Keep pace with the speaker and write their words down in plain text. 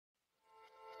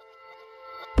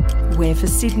we're for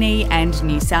Sydney and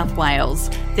New South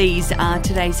Wales. These are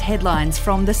today's headlines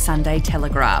from the Sunday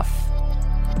Telegraph.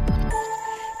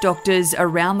 Doctors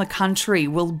around the country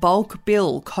will bulk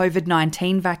bill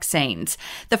COVID-19 vaccines.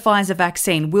 The Pfizer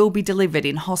vaccine will be delivered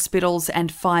in hospitals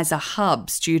and Pfizer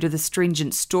hubs due to the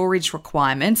stringent storage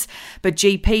requirements, but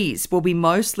GPs will be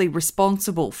mostly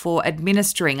responsible for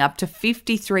administering up to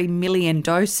 53 million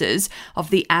doses of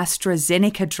the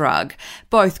AstraZeneca drug.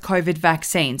 Both COVID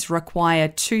vaccines require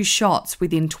 2 shots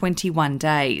within 21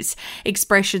 days.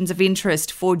 Expressions of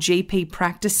interest for GP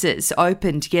practices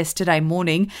opened yesterday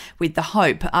morning with the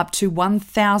hope up to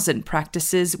 1,000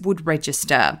 practices would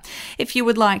register. If you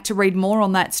would like to read more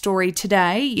on that story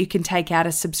today, you can take out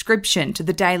a subscription to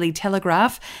the Daily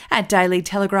Telegraph at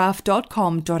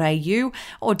dailytelegraph.com.au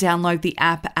or download the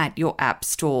app at your app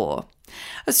store.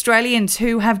 Australians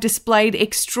who have displayed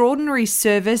extraordinary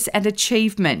service and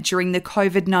achievement during the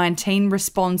COVID-19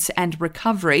 response and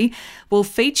recovery will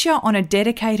feature on a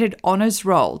dedicated honours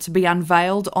roll to be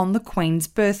unveiled on the Queen's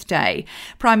birthday.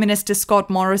 Prime Minister Scott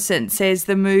Morrison says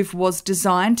the move was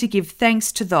designed to give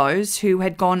thanks to those who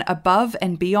had gone above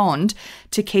and beyond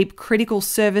to keep critical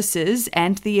services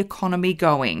and the economy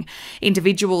going.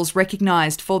 Individuals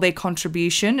recognised for their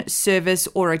contribution, service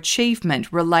or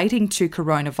achievement relating to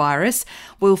coronavirus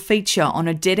will feature on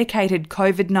a dedicated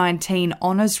COVID-19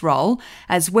 honours roll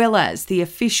as well as the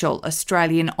official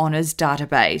Australian Honours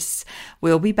database.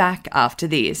 We'll be back after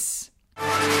this.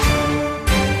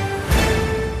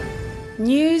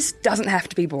 News doesn't have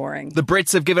to be boring. The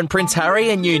Brits have given Prince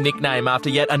Harry a new nickname after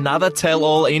yet another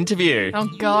tell-all interview. Oh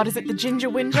God, is it the Ginger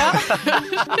Whinger?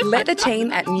 Let the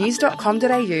team at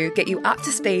news.com.au get you up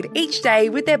to speed each day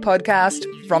with their podcast,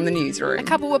 From the Newsroom. A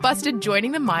couple were busted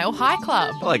joining the Mile High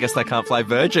Club. Well, I guess they can't fly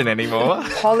Virgin anymore.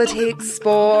 Politics,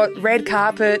 sport, red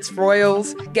carpets,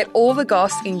 royals. Get all the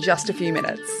goss in just a few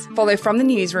minutes. Follow From the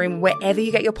Newsroom wherever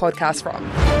you get your podcast from.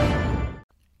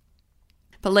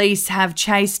 Police have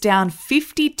chased down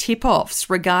 50 tip-offs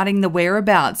regarding the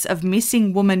whereabouts of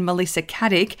missing woman Melissa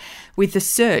Caddick, with the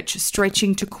search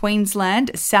stretching to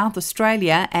Queensland, South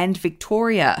Australia and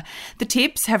Victoria. The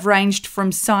tips have ranged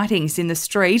from sightings in the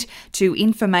street to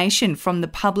information from the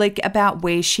public about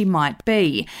where she might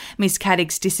be. Miss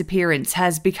Caddick's disappearance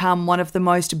has become one of the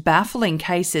most baffling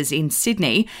cases in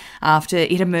Sydney after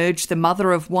it emerged the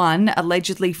mother of one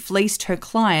allegedly fleeced her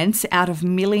clients out of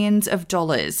millions of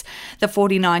dollars. The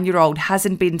 49-year-old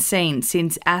hasn't been seen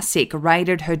since ASIC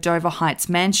raided her Dover Heights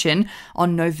mansion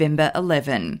on November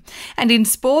 11. And in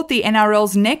sport, the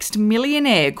NRL's next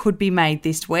millionaire could be made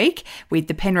this week, with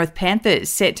the Penrith Panthers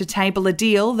set to table a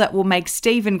deal that will make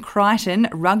Stephen Crichton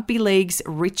Rugby League's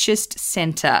richest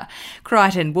centre.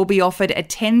 Crichton will be offered a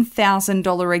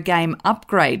 $10,000 a game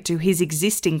upgrade to his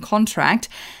existing contract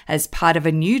as part of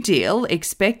a new deal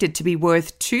expected to be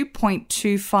worth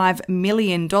 $2.25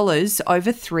 million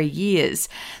over 3 years.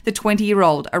 The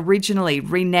 20-year-old originally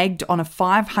reneged on a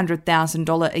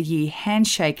 $500,000 a year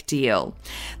handshake deal.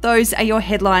 Those are your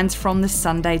headlines from the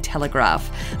Sunday Telegraph.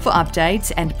 For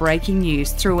updates and breaking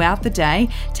news throughout the day,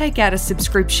 take out a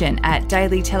subscription at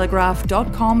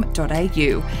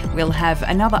dailytelegraph.com.au. We'll have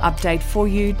another update for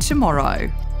you tomorrow.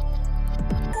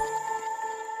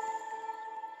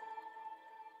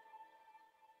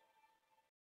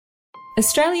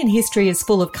 Australian history is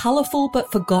full of colourful but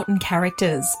forgotten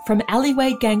characters, from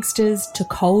alleyway gangsters to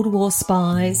Cold War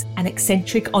spies and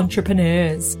eccentric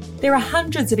entrepreneurs. There are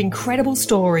hundreds of incredible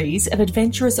stories of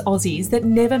adventurous Aussies that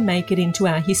never make it into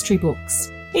our history books.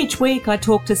 Each week I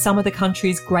talk to some of the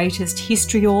country's greatest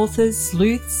history authors,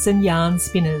 sleuths and yarn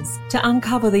spinners to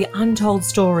uncover the untold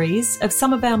stories of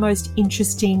some of our most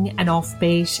interesting and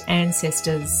offbeat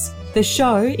ancestors. The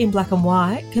show, In Black and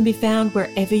White, can be found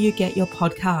wherever you get your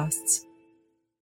podcasts.